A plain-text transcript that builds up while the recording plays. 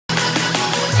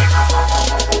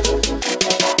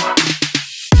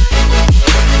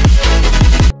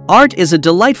Art is a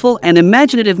delightful and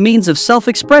imaginative means of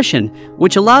self-expression,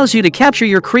 which allows you to capture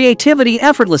your creativity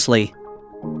effortlessly.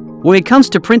 When it comes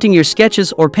to printing your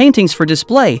sketches or paintings for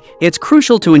display, it's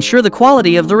crucial to ensure the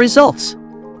quality of the results.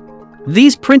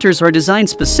 These printers are designed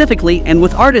specifically and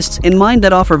with artists in mind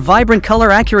that offer vibrant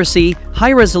color accuracy,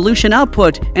 high-resolution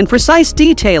output, and precise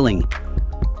detailing.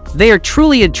 They are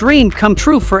truly a dream come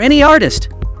true for any artist.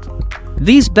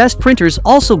 These best printers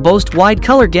also boast wide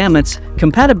color gamuts,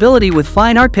 compatibility with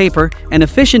fine art paper, and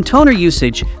efficient toner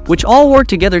usage, which all work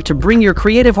together to bring your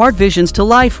creative art visions to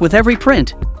life with every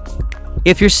print.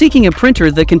 If you're seeking a printer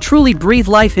that can truly breathe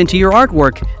life into your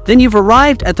artwork, then you've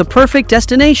arrived at the perfect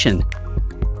destination.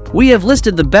 We have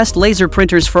listed the best laser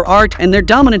printers for art and their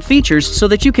dominant features so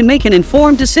that you can make an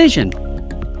informed decision.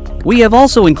 We have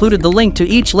also included the link to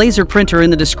each laser printer in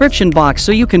the description box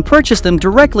so you can purchase them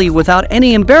directly without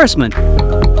any embarrassment.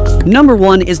 Number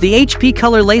 1 is the HP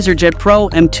Color LaserJet Pro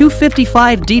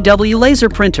M255DW laser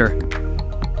printer.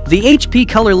 The HP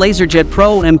Color LaserJet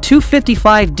Pro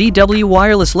M255DW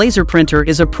wireless laser printer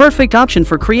is a perfect option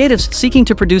for creatives seeking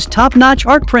to produce top-notch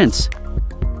art prints.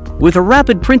 With a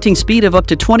rapid printing speed of up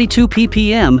to 22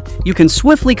 ppm, you can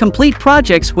swiftly complete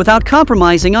projects without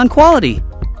compromising on quality.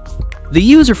 The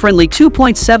user-friendly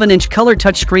 2.7-inch color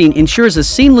touchscreen ensures a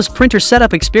seamless printer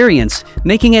setup experience,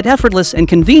 making it effortless and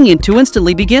convenient to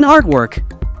instantly begin artwork.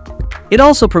 It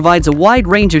also provides a wide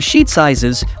range of sheet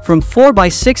sizes, from 4 by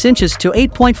 6 inches to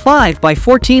 8.5 by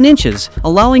 14 inches,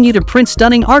 allowing you to print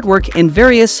stunning artwork in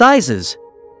various sizes.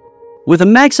 With a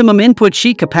maximum input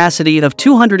sheet capacity of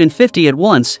 250 at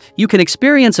once, you can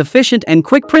experience efficient and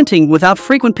quick printing without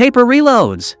frequent paper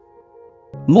reloads.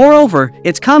 Moreover,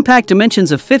 its compact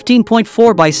dimensions of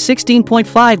 15.4 by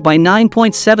 16.5 by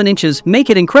 9.7 inches make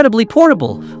it incredibly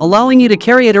portable, allowing you to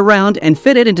carry it around and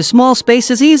fit it into small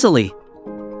spaces easily.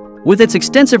 With its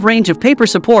extensive range of paper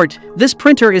support, this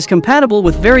printer is compatible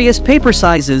with various paper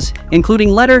sizes, including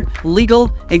letter,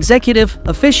 legal, executive,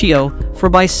 officio,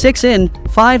 4x6 in,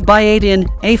 5x8 in,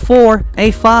 A4,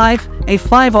 A5,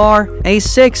 A5R,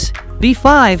 A6,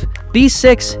 B5,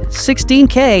 B6,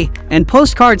 16K, and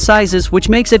postcard sizes, which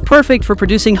makes it perfect for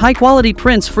producing high-quality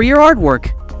prints for your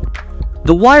artwork.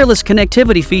 The wireless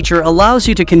connectivity feature allows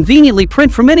you to conveniently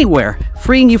print from anywhere,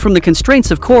 freeing you from the constraints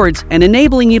of cords and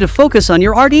enabling you to focus on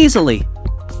your art easily.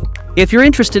 If you're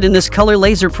interested in this color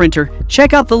laser printer,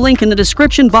 check out the link in the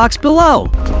description box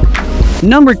below.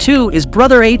 Number 2 is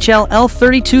Brother HL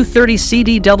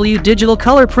L3230CDW Digital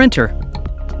Color Printer.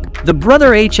 The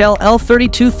Brother HL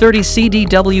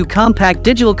L3230CDW Compact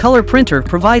Digital Color Printer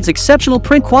provides exceptional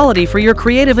print quality for your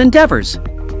creative endeavors.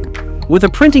 With a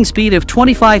printing speed of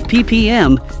 25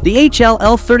 ppm, the HL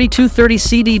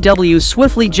L3230CDW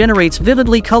swiftly generates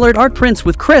vividly colored art prints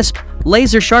with crisp,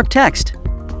 laser-sharp text.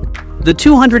 The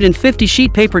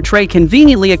 250-sheet paper tray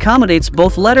conveniently accommodates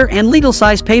both letter and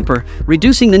legal-size paper,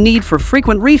 reducing the need for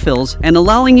frequent refills and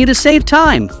allowing you to save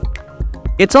time.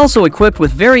 It's also equipped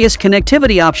with various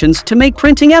connectivity options to make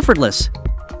printing effortless.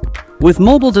 With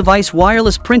mobile device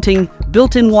wireless printing,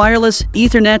 built-in wireless,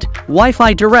 Ethernet,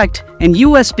 Wi-Fi Direct, and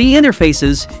USB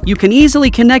interfaces, you can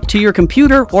easily connect to your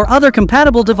computer or other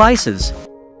compatible devices.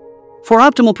 For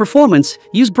optimal performance,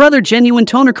 use Brother genuine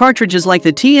toner cartridges like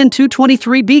the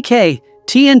TN223BK,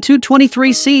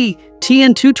 TN223C,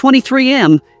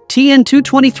 TN223M,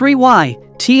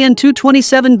 TN223Y,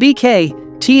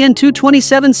 TN227BK,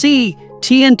 TN227C,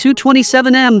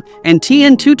 TN227M, and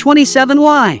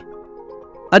TN227Y.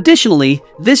 Additionally,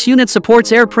 this unit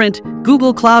supports AirPrint,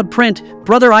 Google Cloud Print,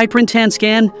 Brother iPrint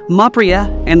TanScan, Mapria,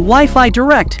 and Wi-Fi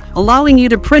Direct, allowing you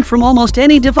to print from almost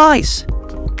any device.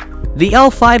 The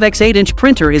L5X 8-inch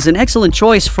printer is an excellent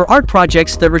choice for art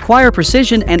projects that require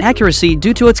precision and accuracy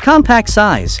due to its compact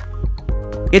size.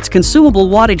 Its consumable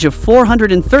wattage of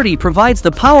 430 provides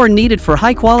the power needed for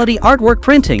high-quality artwork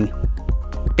printing.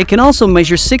 It can also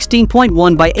measure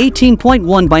 16.1 by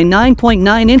 18.1 by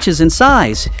 9.9 inches in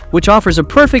size, which offers a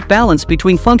perfect balance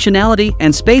between functionality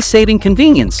and space-saving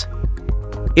convenience.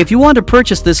 If you want to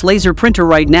purchase this laser printer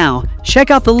right now,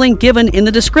 check out the link given in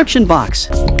the description box.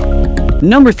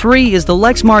 Number 3 is the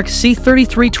Lexmark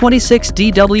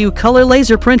C3326DW Color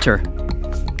Laser Printer.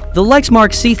 The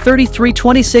Lexmark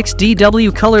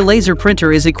C3326DW Color Laser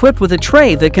Printer is equipped with a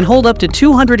tray that can hold up to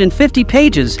 250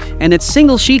 pages, and its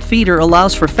single-sheet feeder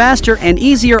allows for faster and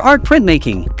easier art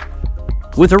printmaking.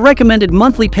 With a recommended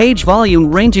monthly page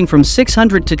volume ranging from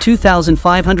 600 to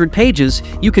 2,500 pages,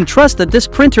 you can trust that this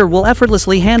printer will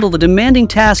effortlessly handle the demanding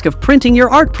task of printing your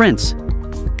art prints.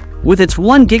 With its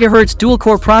 1 GHz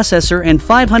dual-core processor and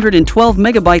 512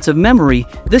 megabytes of memory,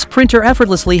 this printer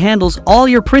effortlessly handles all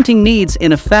your printing needs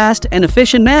in a fast and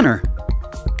efficient manner.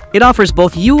 It offers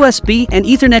both USB and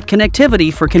Ethernet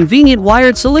connectivity for convenient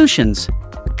wired solutions.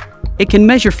 It can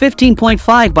measure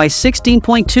 15.5 by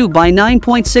 16.2 by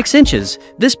 9.6 inches.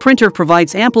 This printer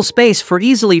provides ample space for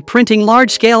easily printing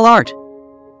large-scale art.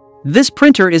 This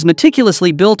printer is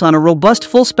meticulously built on a robust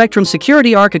full-spectrum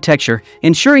security architecture,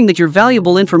 ensuring that your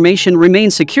valuable information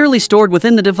remains securely stored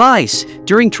within the device,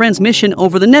 during transmission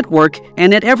over the network,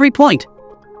 and at every point.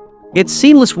 Its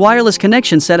seamless wireless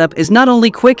connection setup is not only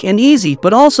quick and easy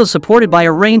but also supported by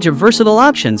a range of versatile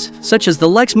options, such as the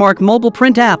Lexmark mobile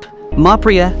print app,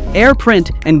 Mapria,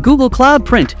 AirPrint, and Google Cloud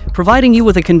Print, providing you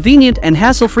with a convenient and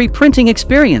hassle-free printing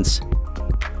experience.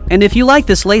 And if you like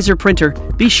this laser printer,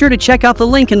 be sure to check out the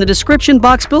link in the description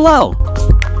box below.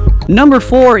 Number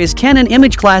 4 is Canon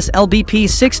Image Class LBP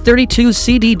 632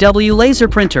 CDW Laser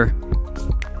Printer.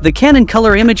 The Canon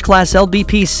Color Image Class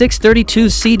LBP 632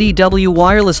 CDW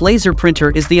wireless laser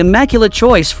printer is the immaculate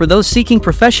choice for those seeking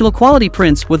professional quality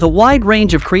prints with a wide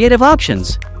range of creative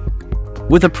options.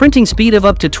 With a printing speed of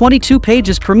up to 22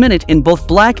 pages per minute in both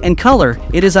black and color,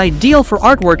 it is ideal for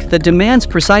artwork that demands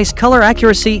precise color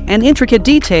accuracy and intricate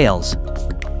details.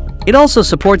 It also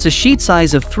supports a sheet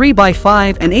size of 3 by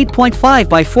 5 and 8.5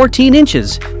 by 14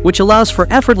 inches, which allows for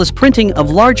effortless printing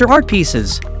of larger art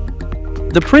pieces.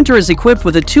 The printer is equipped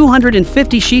with a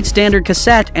 250-sheet standard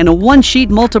cassette and a 1-sheet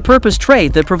multi-purpose tray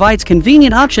that provides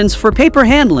convenient options for paper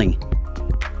handling.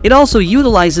 It also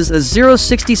utilizes a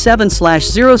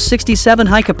 067/067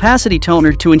 high-capacity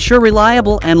toner to ensure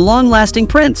reliable and long-lasting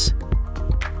prints.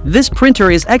 This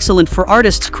printer is excellent for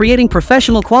artists creating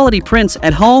professional quality prints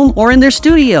at home or in their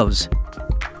studios.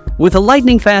 With a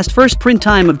lightning-fast first print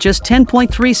time of just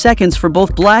 10.3 seconds for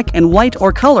both black and white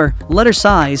or color, letter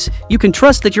size, you can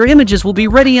trust that your images will be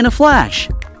ready in a flash.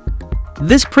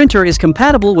 This printer is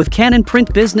compatible with Canon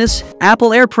Print Business,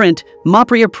 Apple AirPrint,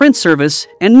 Mapria Print Service,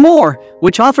 and more,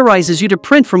 which authorizes you to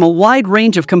print from a wide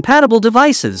range of compatible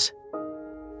devices.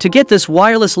 To get this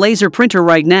wireless laser printer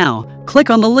right now,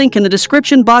 click on the link in the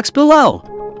description box below.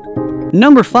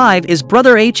 Number 5 is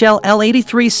Brother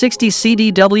HL-L8360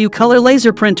 CDW Color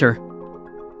Laser Printer.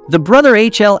 The Brother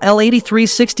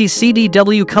HL-L8360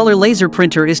 CDW Color Laser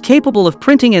Printer is capable of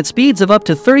printing at speeds of up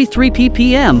to 33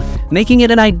 ppm, making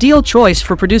it an ideal choice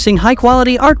for producing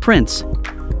high-quality art prints.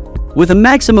 With a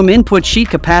maximum input sheet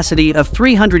capacity of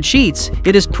 300 sheets,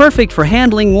 it is perfect for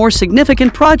handling more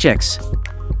significant projects.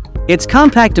 Its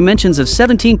compact dimensions of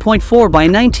 17.4 by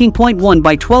 19.1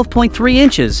 by 12.3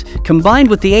 inches, combined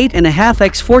with the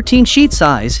 8.5x14 sheet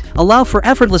size, allow for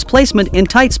effortless placement in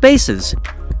tight spaces.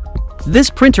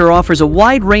 This printer offers a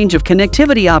wide range of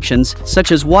connectivity options,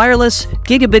 such as wireless,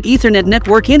 gigabit Ethernet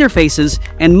network interfaces,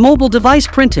 and mobile device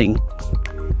printing.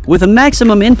 With a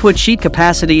maximum input sheet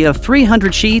capacity of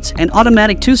 300 sheets and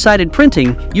automatic two-sided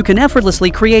printing, you can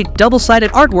effortlessly create double-sided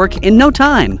artwork in no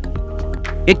time.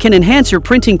 It can enhance your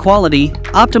printing quality,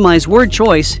 optimize word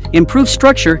choice, improve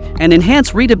structure, and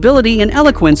enhance readability and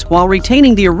eloquence while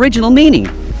retaining the original meaning.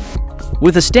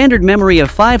 With a standard memory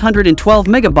of 512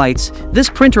 megabytes, this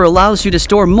printer allows you to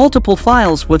store multiple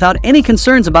files without any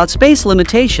concerns about space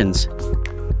limitations.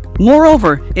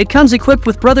 Moreover, it comes equipped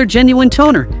with Brother Genuine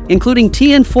Toner, including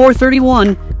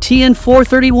TN431,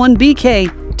 TN431BK,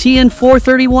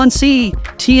 TN431C,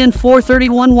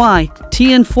 TN431Y,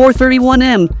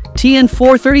 TN431M,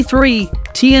 TN433,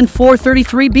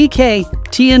 TN433BK,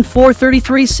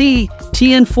 TN433C,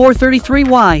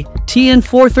 TN433Y,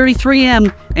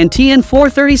 TN433M, and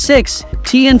TN436,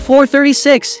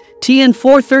 TN436,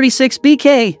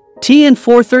 TN436BK,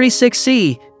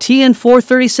 TN436C,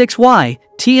 TN436Y,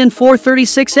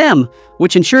 TN436M,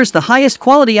 which ensures the highest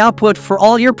quality output for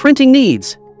all your printing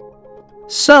needs.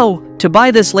 So, to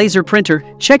buy this laser printer,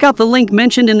 check out the link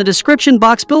mentioned in the description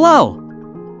box below.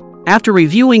 After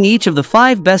reviewing each of the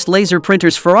 5 best laser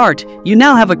printers for art, you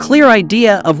now have a clear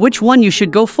idea of which one you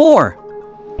should go for.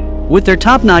 With their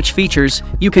top-notch features,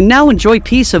 you can now enjoy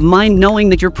peace of mind knowing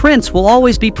that your prints will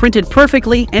always be printed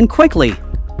perfectly and quickly.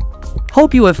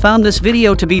 Hope you have found this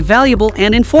video to be valuable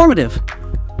and informative.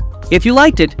 If you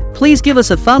liked it, please give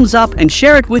us a thumbs up and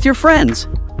share it with your friends.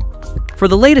 For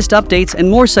the latest updates and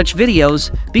more such videos,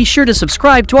 be sure to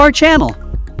subscribe to our channel.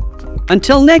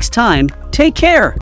 Until next time, take care.